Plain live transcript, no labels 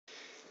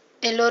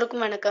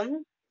எல்லோருக்கும் வணக்கம்.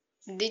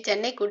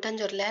 சென்னை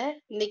கூட்டாஞ்சோறுல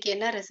இன்னைக்கு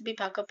என்ன ரெசிபி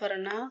பார்க்க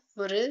போறோம்னா,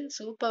 ஒரு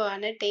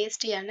சூப்பரான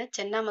டேஸ்டியான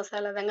சென்னா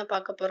மசாலா தாங்க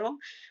பார்க்க போறோம்.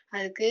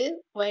 அதுக்கு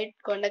ஒயிட்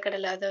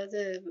கொண்டைக்கடலை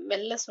அதாவது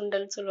வெள்ளை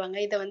சுண்டல்னு சொல்லுவாங்க.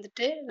 இத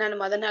வந்துட்டு நான்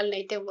மொத நாள்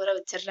நைட்டே ஊற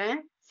வச்சுடுறேன்.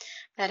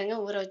 பாருங்க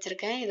ஊற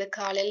வச்சிருக்கேன். இத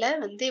காலையில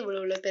வந்து இவ்வளோ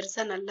இவ்வளோ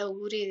பெருசா நல்லா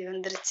ஊறி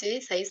வந்துருச்சு.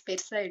 சைஸ்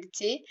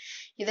பெருசாயிடுச்சு.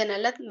 இத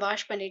நல்லா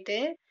வாஷ் பண்ணிட்டு,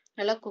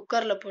 நல்லா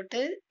குக்கர்ல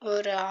போட்டு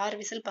ஒரு 6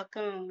 விசில்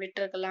பக்கம்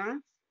விட்டுருக்கலாம்.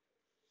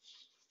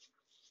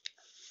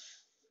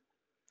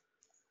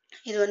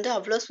 இது வந்து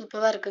அவ்ளோ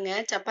சூப்பரா இருக்குங்க.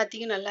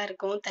 சப்பாத்திக்கும்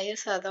நல்லாருக்கும்.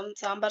 தயிர் சாதம்,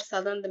 சாம்பார்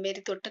சாதம் இந்த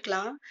மாரி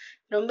தொட்டுக்கலாம்.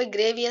 ரொம்ப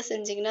கிரேவியா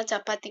செஞ்சீங்கன்னா,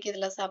 சப்பாத்திக்கு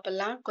இதில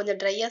சாப்பிடலாம். கொஞ்சம்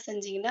ட்ரையா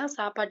செஞ்சீங்கன்னா,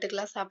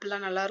 சாப்பாட்டுக்கெல்லாம்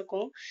சாப்பிடலாம்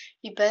நல்லாருக்கும்.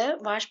 இப்ப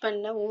வாஷ்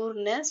பண்ண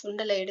ஊறுன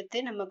சுண்டல எடுத்து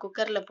நம்ம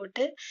குக்கர்ல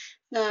போட்டு,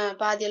 அ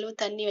பாதி அளவு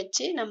தண்ணி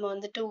வச்சு, நம்ம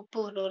வந்துட்டு உப்பு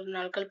ஒரு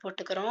 4 கல்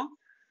போட்டுக்கிறோம்.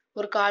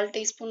 ஒரு 1/4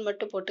 டீஸ்பூன்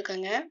மட்டும்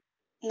போட்டுக்கங்க.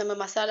 நம்ம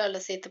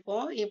மசாலால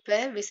சேர்த்துப்போம். இப்ப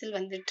விசில்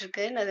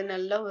வந்துட்டுருக்கு. அது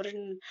நல்லா ஒரு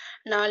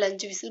 4,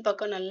 5 விசில்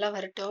பக்கம் நல்லா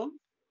வரட்டும்.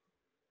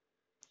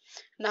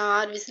 நான்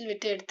 6 விசில்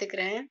விட்டு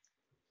எடுத்துக்கிறேன்.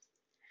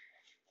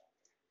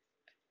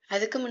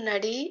 அதுக்கு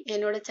முன்னாடி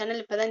என்னோட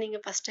சேனல் இப்பதான் நீங்க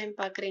ஃபர்ஸ்ட் டைம்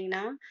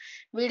பார்க்குறீங்கன்னா,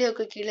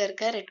 வீடியோக்கு கீழ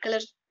இருக்க ரெட்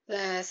கலர்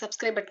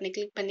சப்ஸ்கிரைப் பட்டனை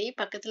கிளிக் பண்ணி,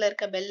 பக்கத்துல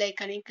இருக்க பெல்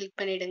ஐகானையும் கிளிக்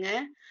பண்ணிடுங்க.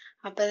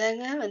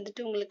 அப்பதாங்க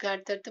வந்துட்டு உங்களுக்கு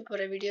அடுத்தடுத்து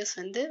போற வீடியோஸ்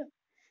வந்து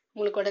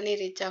உங்களுக்கு உடனே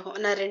ரீச் ஆகும்.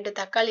 நான் 2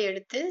 தக்காளி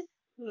எடுத்து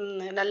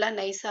நல்லா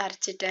நைஸா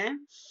அரைச்சுட்டேன்.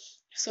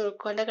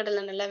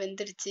 கொண்டைக்கடலை நல்லா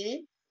வெந்துடுச்சு.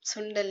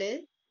 சுண்டலு,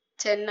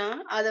 சென்னா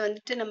அத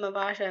வந்துட்டு நம்ம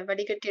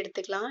வடிகட்டி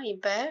எடுத்துக்கலாம்.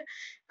 இப்ப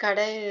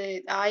கடாய்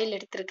ஆயில்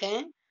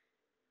எடுத்திருக்கேன்.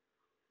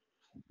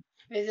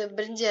 இது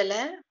பிரிஞ்சி இலை,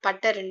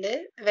 பட்டை 2,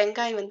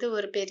 வெங்காயம் வந்து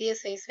ஒரு பெரிய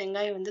சைஸ்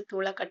வெங்காயம் வந்து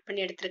தூளா கட்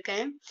பண்ணி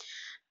எடுத்திருக்கேன்.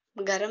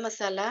 கரம்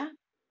மசாலா,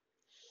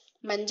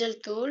 மஞ்சள்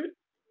தூள்,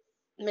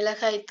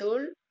 மிளகாய்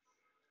தூள்,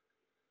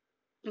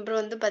 அப்புறம்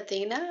வந்து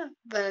பார்த்தீங்கன்னா,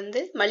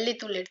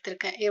 மல்லித்தூள்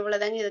எடுத்திருக்கேன்.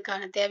 இவ்வளோதாங்க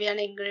இதுக்கான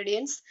தேவையான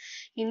இன்கிரீடியன்ட்ஸ்.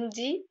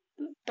 இஞ்சி,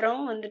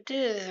 அப்புறம் வந்துட்டு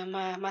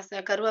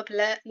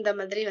கருவேப்பிலை இந்த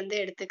மாதிரி வந்து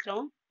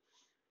எடுத்துக்கிறோம்.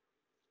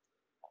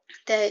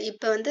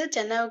 இப்ப வந்து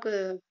சென்னாவுக்கு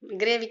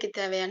கிரேவிக்கு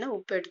தேவையான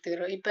உப்பு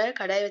எடுத்துக்கிறோம். இப்ப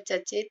கடாய்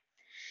வச்சாச்சு.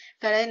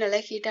 கடாய் நல்லா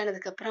ஹீட்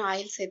ஆனதுக்கப்புறம்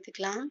ஆயில்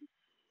சேர்த்துக்கலாம்.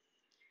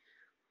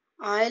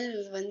 ஆயில்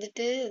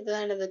வந்துட்டு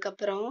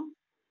இதானதுக்கப்புறம்,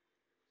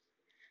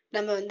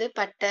 நம்ம வந்து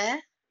பட்டை,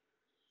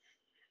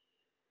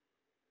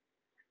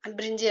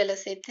 பிரிஞ்சி இலை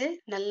சேர்த்து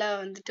நல்லா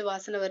வந்துட்டு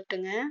வாசனை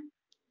வரட்டுங்க.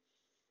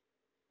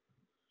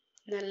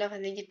 நல்லா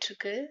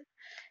வதங்கிட்டுருக்கு.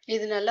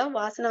 இது நல்லா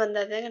வாசனை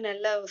வந்தா தாங்க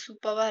நல்லா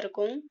சூப்பரா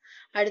இருக்கும்.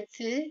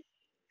 அடுத்து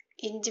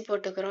இஞ்சி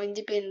போட்டுக்கிறோம்.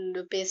 இஞ்சி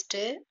பூண்டு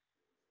பேஸ்ட்டு.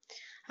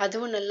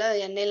 அதுவும் நல்லா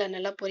எண்ணெயில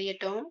நல்லா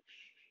பொரியட்டும்.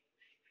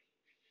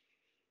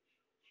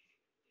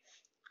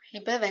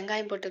 இப்ப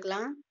வெங்காயம்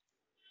போட்டுக்கலாம்.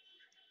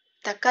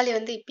 தக்காளி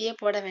வந்து இப்பயே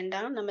போட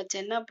வேண்டாம். நம்ம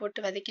சென்னா போட்டு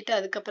வதக்கிட்டு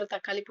அதுக்கப்புறம்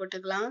தக்காளி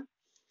போட்டுக்கலாம்.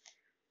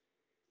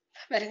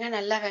 பாருங்க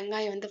நல்லா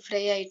வெங்காயம் வந்து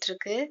ஃப்ரை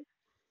ஆயிட்டுருக்கு.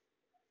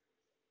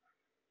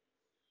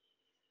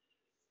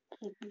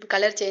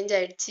 கலர் சேஞ்ச்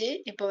ஆயிடுச்சு.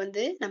 இப்போ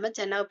வந்து நம்ம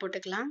சென்னாவ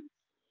போட்டுக்கலாம்.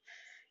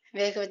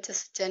 வேக வச்ச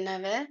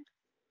சென்னாவ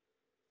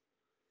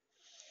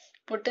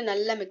போட்டு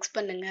நல்லா மிக்ஸ்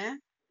பண்ணுங்க.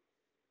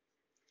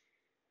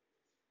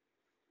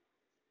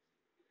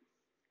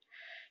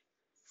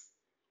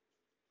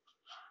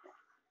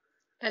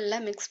 நல்லா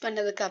மிக்ஸ்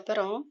பண்ணதுக்கு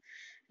அப்புறம்,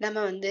 நம்ம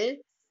வந்து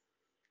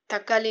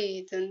தக்காளி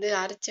இது வந்து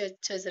அரைச்சு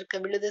வச்சிருக்க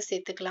விழுத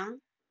சேர்த்துக்கலாம்.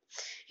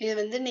 இது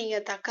வந்து நீங்க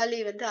தக்காளி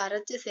வந்து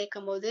அரைச்சு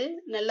சேர்க்கும்போது,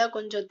 நல்லா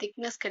கொஞ்சம்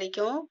திக்னஸ்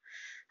கிடைக்கும்.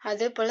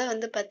 அதேபோல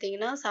வந்து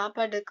பார்த்தீங்கன்னா,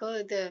 சாப்பாட்டுக்கும்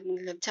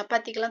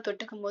சப்பாத்திக்கெல்லாம்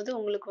தொட்டுக்கும்போது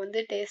உங்களுக்கு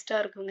வந்து டேஸ்ட்டா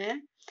இருக்குங்க.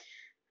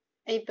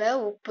 இப்ப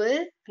உப்பு,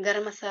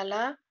 கரம்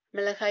மசாலா,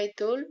 மிளகாய்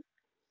தூள்,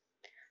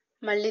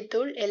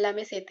 மல்லித்தூள்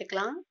எல்லாமே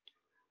சேர்த்துக்கலாம்.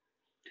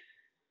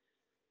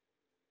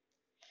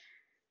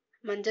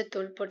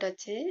 மஞ்சத்தூள்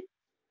போட்டாச்சு.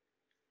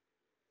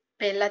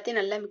 இப்ப எல்லாத்தையும்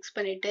நல்லா மிக்ஸ்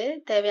பண்ணிட்டு,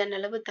 தேவையான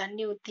அளவு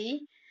தண்ணி ஊத்தி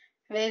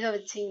வேக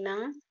வச்சீங்கன்னா,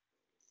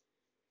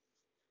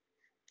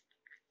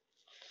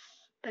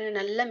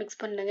 நல்லா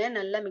மிக்ஸ் பண்ணுங்க.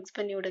 நல்லா மிக்ஸ்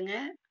பண்ணி விடுங்க.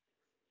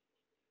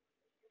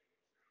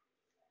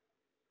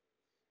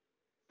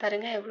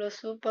 பாருங்க எவ்வளோ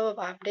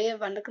சூப்பரா அப்படியே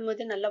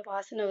வதக்கும்போதே நல்லா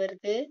வாசனை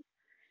வருது.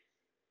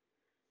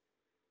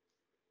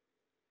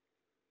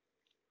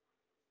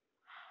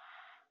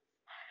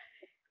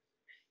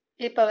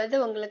 இப்ப வந்து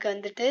உங்களுக்கு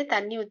வந்துட்டு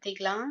தண்ணி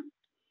ஊத்திக்கலாம்.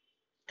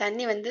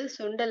 தண்ணி வந்து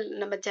சுண்டல்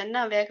நம்ம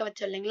சென்னா வேக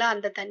வச்சோம் இல்லைங்களா,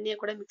 அந்த தண்ணிய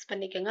கூட மிக்ஸ்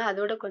பண்ணிக்கோங்க.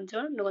 அதோட இன்னும்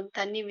கொஞ்சம்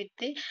தண்ணி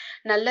ஊத்தி,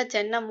 நல்லா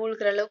சென்னா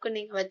மூழ்குற அளவுக்கு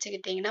நீங்க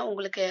வச்சுக்கிட்டீங்கன்னா,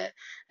 உங்களுக்கு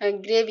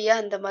கிரேவியா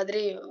அந்த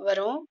மாதிரி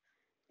வரும்.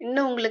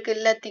 இன்னும் உங்களுக்கு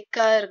இல்ல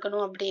திக்கா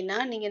இருக்கணும் அப்படின்னா,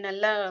 நீங்க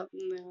நல்லா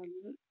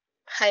ம்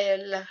ஹை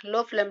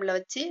லோ ஃப்ளேம்ல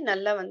வச்சு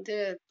நல்லா வந்து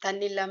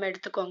தண்ணி இல்லாம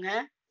எடுத்துக்கோங்க.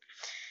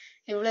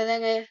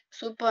 இவ்வளோதாங்க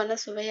சூப்பரான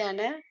சுவையான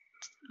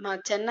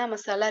சென்னா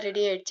மசாலா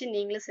ரெடி ஆயிடுச்சு.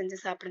 நீங்களும் செஞ்சு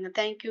சாப்பிடுங்க.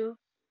 Thank you.